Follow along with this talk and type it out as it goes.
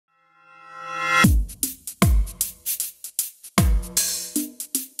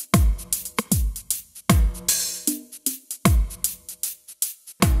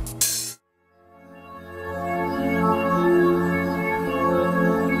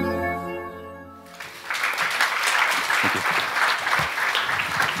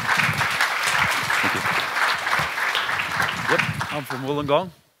Wollongong.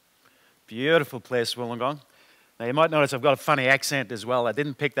 Beautiful place, Wollongong. Now, you might notice I've got a funny accent as well. I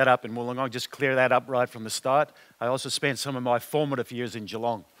didn't pick that up in Wollongong, just clear that up right from the start. I also spent some of my formative years in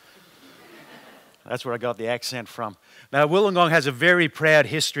Geelong. That's where I got the accent from. Now, Wollongong has a very proud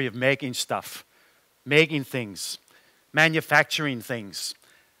history of making stuff, making things, manufacturing things.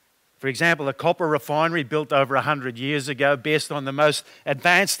 For example, a copper refinery built over 100 years ago based on the most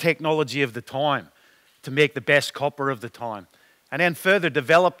advanced technology of the time to make the best copper of the time. And then further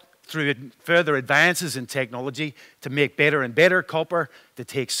developed through further advances in technology to make better and better copper, to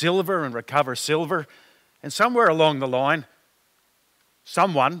take silver and recover silver. And somewhere along the line,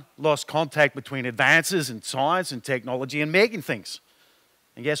 someone lost contact between advances in science and technology and making things.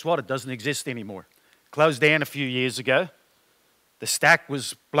 And guess what? It doesn't exist anymore. Closed down a few years ago. The stack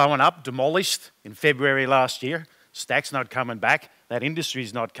was blown up, demolished in February last year. Stack's not coming back. That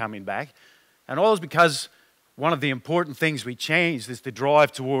industry's not coming back. And all is because one of the important things we changed is the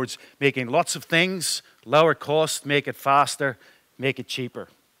drive towards making lots of things, lower cost, make it faster, make it cheaper.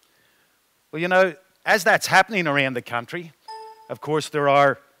 Well, you know, as that's happening around the country, of course, there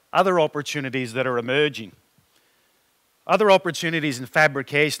are other opportunities that are emerging. Other opportunities in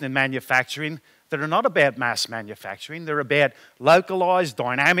fabrication and manufacturing that are not about mass manufacturing. They're about localized,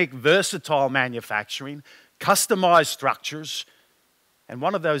 dynamic, versatile manufacturing, customized structures, and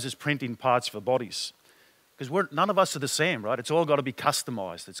one of those is printing parts for bodies. Because none of us are the same, right? It's all got to be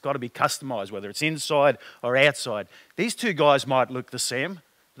customized. It's got to be customized, whether it's inside or outside. These two guys might look the same.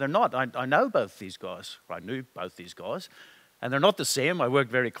 They're not. I know both these guys. I knew both these guys. And they're not the same. I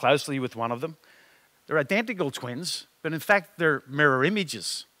worked very closely with one of them. They're identical twins, but in fact, they're mirror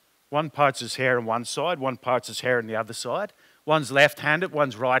images. One parts his hair on one side, one parts his hair on the other side. One's left-handed,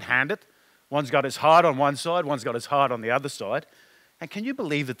 one's right-handed. One's got his heart on one side, one's got his heart on the other side. And can you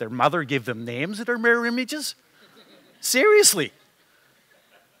believe that their mother gave them names that are mirror images? Seriously.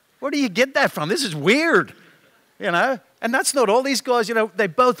 Where do you get that from? This is weird, you know? And that's not all. These guys, you know, they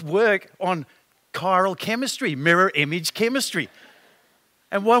both work on chiral chemistry, mirror image chemistry.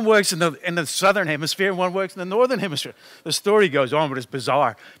 And one works in the southern hemisphere and one works in the northern hemisphere. The story goes on, but it's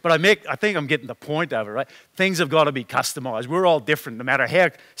bizarre. But I think I'm getting the point of it, right? Things have got to be customized. We're all different. No matter how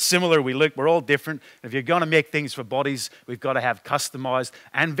similar we look, we're all different. And if you're going to make things for bodies, we've got to have customized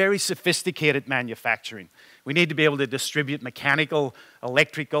and very sophisticated manufacturing. We need to be able to distribute mechanical,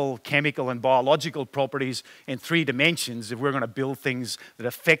 electrical, chemical, and biological properties in 3 dimensions if we're going to build things that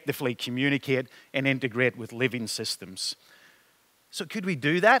effectively communicate and integrate with living systems. So could we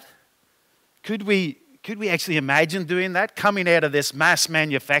do that? Could we actually imagine doing that? Coming out of this mass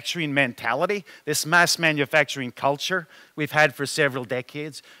manufacturing mentality, this mass manufacturing culture we've had for several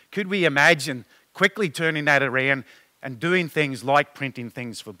decades, could we imagine quickly turning that around and doing things like printing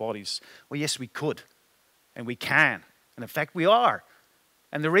things for bodies? Well, yes, we could, and we can, and in fact, we are.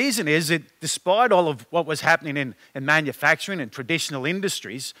 And the reason is that despite all of what was happening in manufacturing and traditional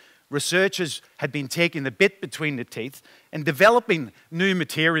industries, researchers had been taking the bit between the teeth and developing new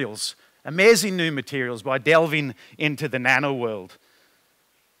materials, amazing new materials, by delving into the nano world.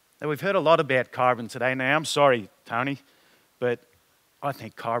 Now, we've heard a lot about carbon today. Now, I'm sorry, Tony, but I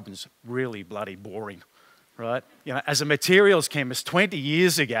think carbon's really bloody boring, right? You know, as a materials chemist 20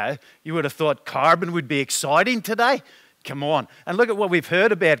 years ago, you would have thought carbon would be exciting today. Come on. And look at what we've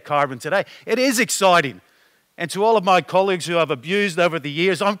heard about carbon today. It is exciting. And to all of my colleagues who I've abused over the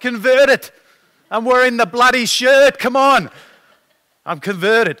years, I'm converted. I'm wearing the bloody shirt, come on. I'm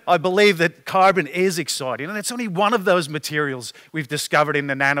converted. I believe that carbon is exciting. And it's only one of those materials we've discovered in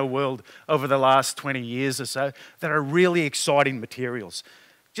the nano world over the last 20 years or so that are really exciting materials.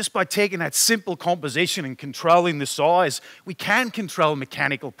 Just by taking that simple composition and controlling the size, we can control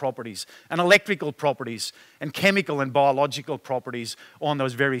mechanical properties and electrical properties and chemical and biological properties on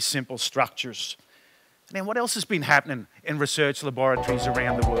those very simple structures. Now, what else has been happening in research laboratories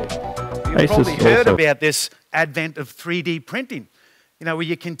around the world? You've probably heard about this advent of 3D printing, you know, where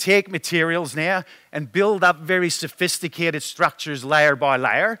you can take materials now and build up very sophisticated structures layer by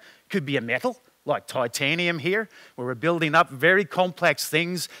layer. Could be a metal, like titanium here, where we're building up very complex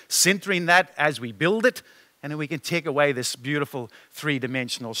things, sintering that as we build it, and then we can take away this beautiful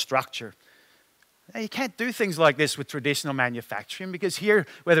 3-dimensional structure. Now, you can't do things like this with traditional manufacturing because here,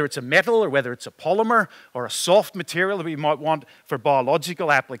 whether it's a metal or whether it's a polymer or a soft material that we might want for biological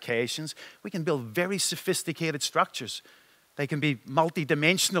applications, we can build very sophisticated structures. They can be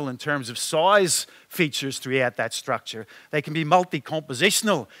multi-dimensional in terms of size features throughout that structure. They can be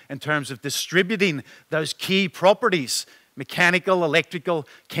multi-compositional in terms of distributing those key properties, mechanical, electrical,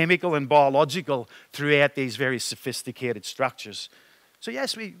 chemical, and biological, throughout these very sophisticated structures. So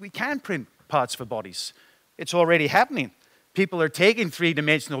yes, we can print parts for bodies. It's already happening. People are taking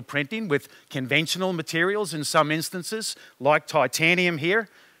three-dimensional printing with conventional materials in some instances, like titanium here,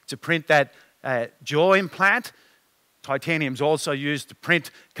 to print that jaw implant. Titanium is also used to print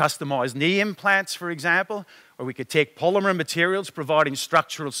customized knee implants, for example, or we could take polymer materials providing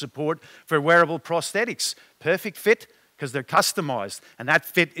structural support for wearable prosthetics. Perfect fit because they're customized, and that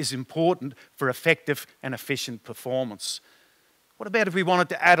fit is important for effective and efficient performance. What about if we wanted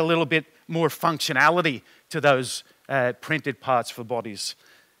to add a little bit more functionality to those printed parts for bodies?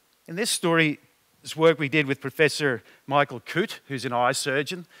 In this story, this work we did with Professor Michael Coote, who's an eye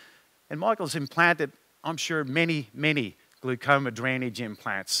surgeon, and Michael's implanted, I'm sure, many, many glaucoma drainage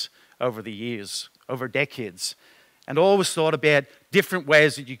implants over the years, over decades, and always thought about different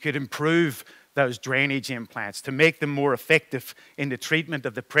ways that you could improve those drainage implants to make them more effective in the treatment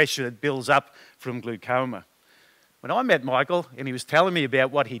of the pressure that builds up from glaucoma. When I met Michael and he was telling me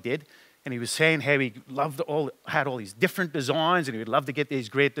about what he did, and he was saying how he had all these different designs and he would love to get these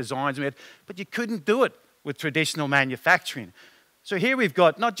great designs made, but you couldn't do it with traditional manufacturing. So here we've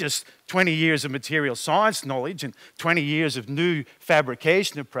got not just 20 years of material science knowledge and 20 years of new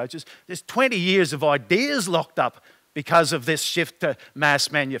fabrication approaches, there's 20 years of ideas locked up because of this shift to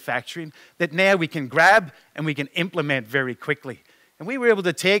mass manufacturing that now we can grab and we can implement very quickly. And we were able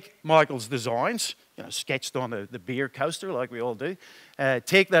to take Michael's designs, sketched on the beer coaster like we all do,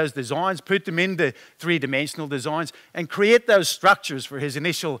 take those designs, put them into three-dimensional designs, and create those structures for his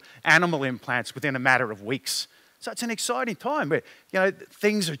initial animal implants within a matter of weeks. So it's an exciting time. But,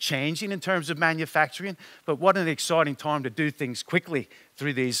 things are changing in terms of manufacturing, but what an exciting time to do things quickly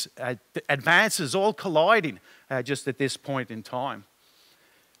through these advances all colliding just at this point in time.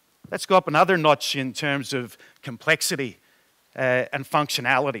 Let's go up another notch in terms of complexity and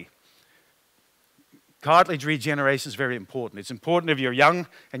functionality. Cartilage regeneration is very important. It's important if you're young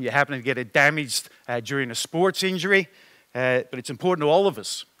and you happen to get it damaged during a sports injury, but it's important to all of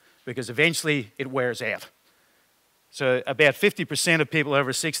us because eventually it wears out. So about 50% of people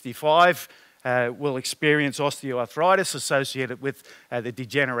over 65 will experience osteoarthritis associated with the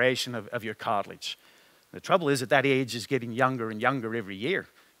degeneration of your cartilage. The trouble is that age is getting younger and younger every year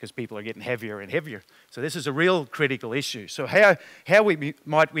because people are getting heavier and heavier. So this is a real critical issue. So how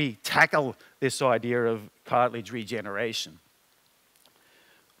might we tackle this idea of cartilage regeneration?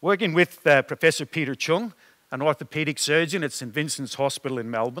 Working with Professor Peter Chung, an orthopedic surgeon at St Vincent's Hospital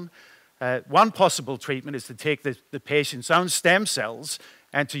in Melbourne, one possible treatment is to take the patient's own stem cells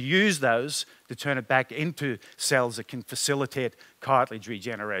and to use those to turn it back into cells that can facilitate cartilage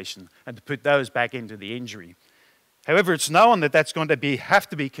regeneration and to put those back into the injury. However, it's known that that's going to have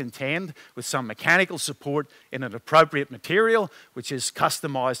to be contained with some mechanical support in an appropriate material, which is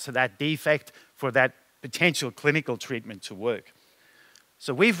customized to that defect for that potential clinical treatment to work.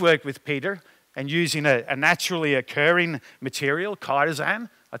 So we've worked with Peter and using a naturally occurring material, chitosan.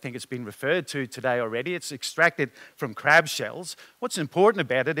 I think it's been referred to today already. It's extracted from crab shells. What's important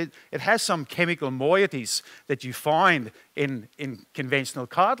about it, it has some chemical moieties that you find in conventional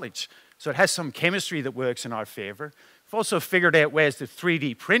cartilage. So it has some chemistry that works in our favor. We've also figured out ways to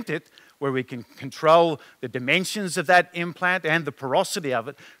 3D print it where we can control the dimensions of that implant and the porosity of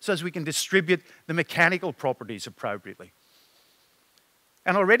it so as we can distribute the mechanical properties appropriately.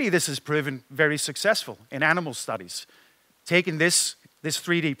 And already this has proven very successful in animal studies. Taking this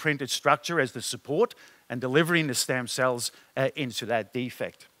 3D printed structure as the support and delivering the stem cells into that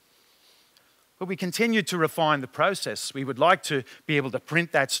defect. But we continue to refine the process. We would like to be able to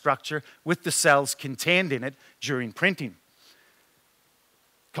print that structure with the cells contained in it during printing.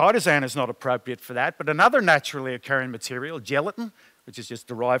 Chitosan is not appropriate for that, but another naturally occurring material, gelatin, which is just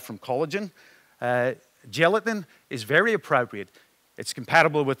derived from collagen, gelatin is very appropriate. It's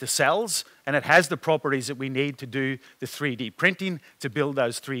compatible with the cells, and it has the properties that we need to do the 3D printing to build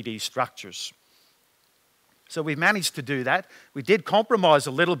those 3D structures. So we managed to do that. We did compromise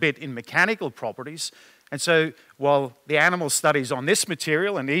a little bit in mechanical properties, and so while the animal studies on this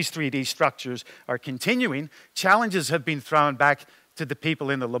material and these 3D structures are continuing, challenges have been thrown back to the people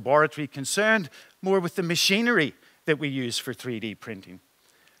in the laboratory concerned more with the machinery that we use for 3D printing.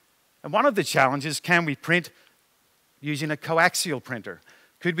 And one of the challenges, can we print using a coaxial printer?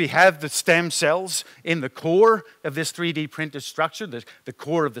 Could we have the stem cells in the core of this 3D printed structure, the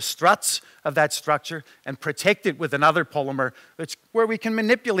core of the struts of that structure, and protect it with another polymer where we can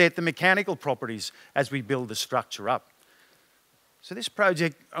manipulate the mechanical properties as we build the structure up? So this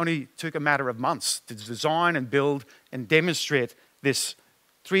project only took a matter of months to design and build and demonstrate this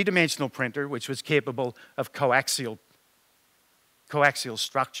three-dimensional printer, which was capable of coaxial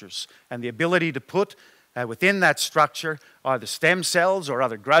structures and the ability to put within that structure, either stem cells or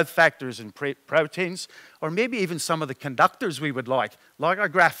other growth factors and proteins, or maybe even some of the conductors we would like our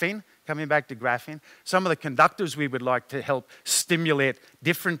graphene, coming back to graphene, some of the conductors we would like to help stimulate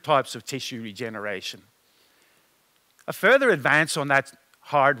different types of tissue regeneration. A further advance on that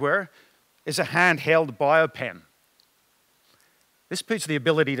hardware is a handheld biopen. This puts the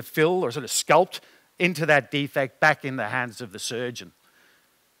ability to fill or sort of sculpt into that defect back in the hands of the surgeon.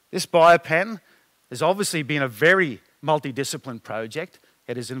 This biopen has obviously been a very multidisciplined project.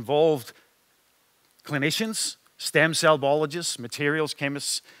 It has involved clinicians, stem cell biologists, materials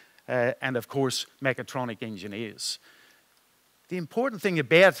chemists, and of course, mechatronic engineers. The important thing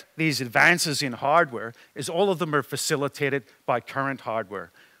about these advances in hardware is all of them are facilitated by current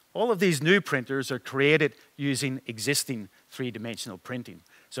hardware. All of these new printers are created using existing three-dimensional printing.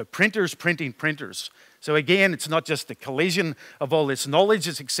 So printers printing printers. So again, it's not just the collision of all this knowledge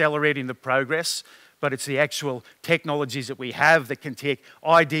that's accelerating the progress, but it's the actual technologies that we have that can take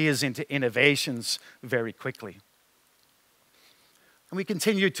ideas into innovations very quickly. And we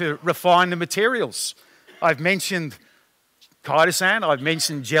continue to refine the materials. I've mentioned chitosan, I've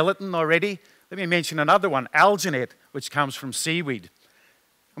mentioned gelatin already. Let me mention another one, alginate, which comes from seaweed.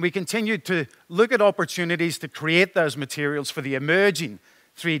 And we continue to look at opportunities to create those materials for the emerging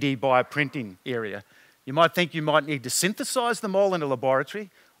 3D bioprinting area. You might think you might need to synthesize them all in a laboratory.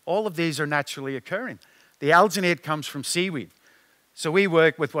 All of these are naturally occurring. The alginate comes from seaweed. So we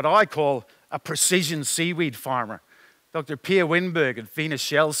work with what I call a precision seaweed farmer. Dr. Pia Winberg at Venus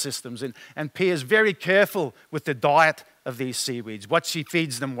Shell Systems, and Pia is very careful with the diet of these seaweeds, what she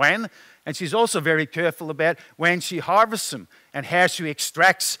feeds them when, and she's also very careful about when she harvests them and how she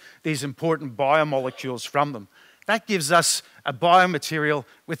extracts these important biomolecules from them. That gives us a biomaterial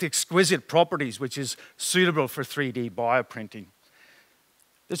with exquisite properties, which is suitable for 3D bioprinting.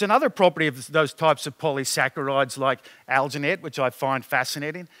 There's another property of those types of polysaccharides like alginate, which I find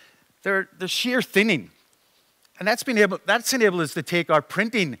fascinating. They're shear thinning. And that's enabled us to take our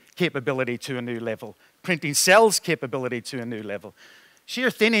printing capability to a new level, printing cells capability to a new level.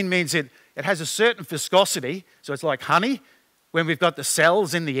 Shear thinning means it has a certain viscosity, so it's like honey. When we've got the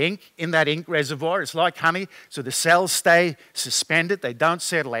cells in the ink, in that ink reservoir, it's like honey, so the cells stay suspended, they don't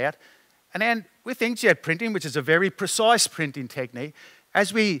settle out. And then with inkjet printing, which is a very precise printing technique,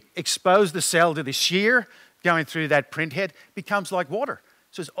 as we expose the cell to the shear going through that print head, it becomes like water.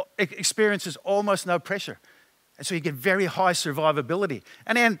 So it experiences almost no pressure. And so you get very high survivability.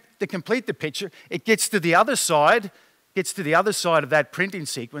 And then to complete the picture, it gets to the other side of that printing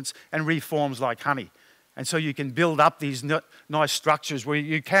sequence and reforms like honey. And so you can build up these nice structures where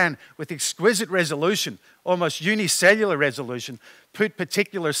you can, with exquisite resolution, almost unicellular resolution, put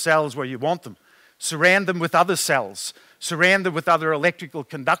particular cells where you want them, surround them with other cells, surround them with other electrical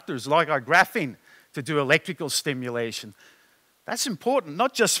conductors like our graphene to do electrical stimulation. That's important,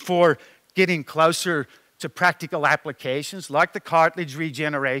 not just for getting closer to practical applications like the cartilage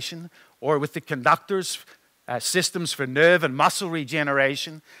regeneration or with the conductors, systems for nerve and muscle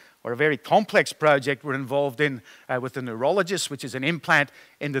regeneration, or a very complex project we're involved in with the neurologist, which is an implant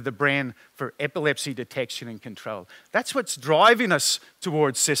into the brain for epilepsy detection and control. That's what's driving us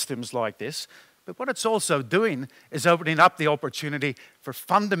towards systems like this. But what it's also doing is opening up the opportunity for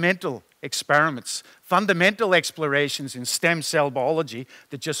fundamental experiments, fundamental explorations in stem cell biology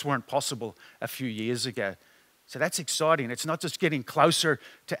that just weren't possible a few years ago. So that's exciting. It's not just getting closer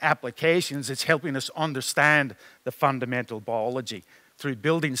to applications, it's helping us understand the fundamental biology through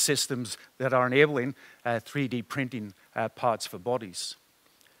building systems that are enabling 3D printing parts for bodies.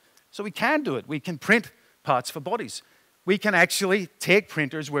 So we can do it. We can print parts for bodies. We can actually take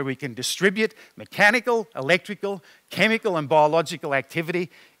printers where we can distribute mechanical, electrical, chemical, and biological activity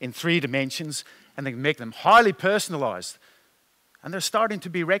in 3 dimensions, and then make them highly personalized. And they're starting to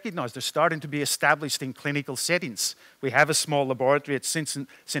be recognized. They're starting to be established in clinical settings. We have a small laboratory at St.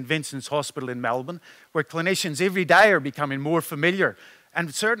 Vincent's Hospital in Melbourne where clinicians every day are becoming more familiar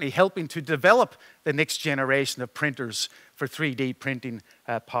and certainly helping to develop the next generation of printers for 3D printing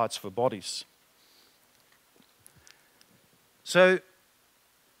parts for bodies. So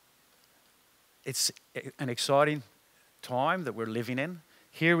it's an exciting time that we're living in.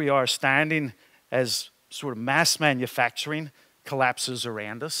 Here we are standing as sort of mass manufacturing collapses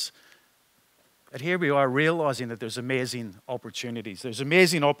around us. But here we are realizing that there's amazing opportunities. There's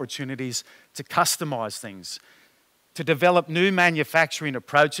amazing opportunities to customize things, to develop new manufacturing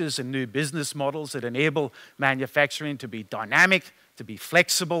approaches and new business models that enable manufacturing to be dynamic, to be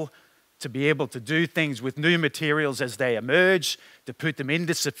flexible, to be able to do things with new materials as they emerge, to put them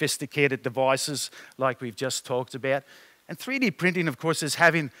into sophisticated devices like we've just talked about. And 3D printing, of course, is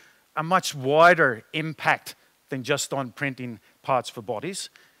having a much wider impact than just on printing parts for bodies.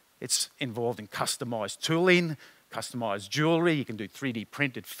 It's involved in customized tooling, customized jewelry. You can do 3D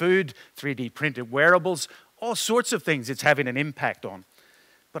printed food, 3D printed wearables, all sorts of things it's having an impact on.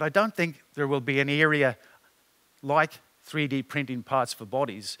 But I don't think there will be an area like 3D printing parts for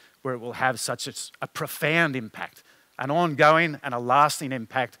bodies where it will have such a profound impact, an ongoing and a lasting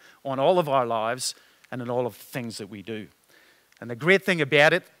impact on all of our lives and in all of the things that we do. And the great thing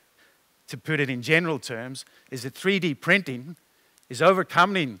about it, to put it in general terms, is that 3D printing is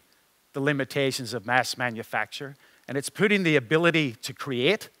overcoming the limitations of mass manufacture, and it's putting the ability to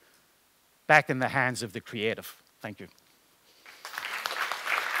create back in the hands of the creative. Thank you.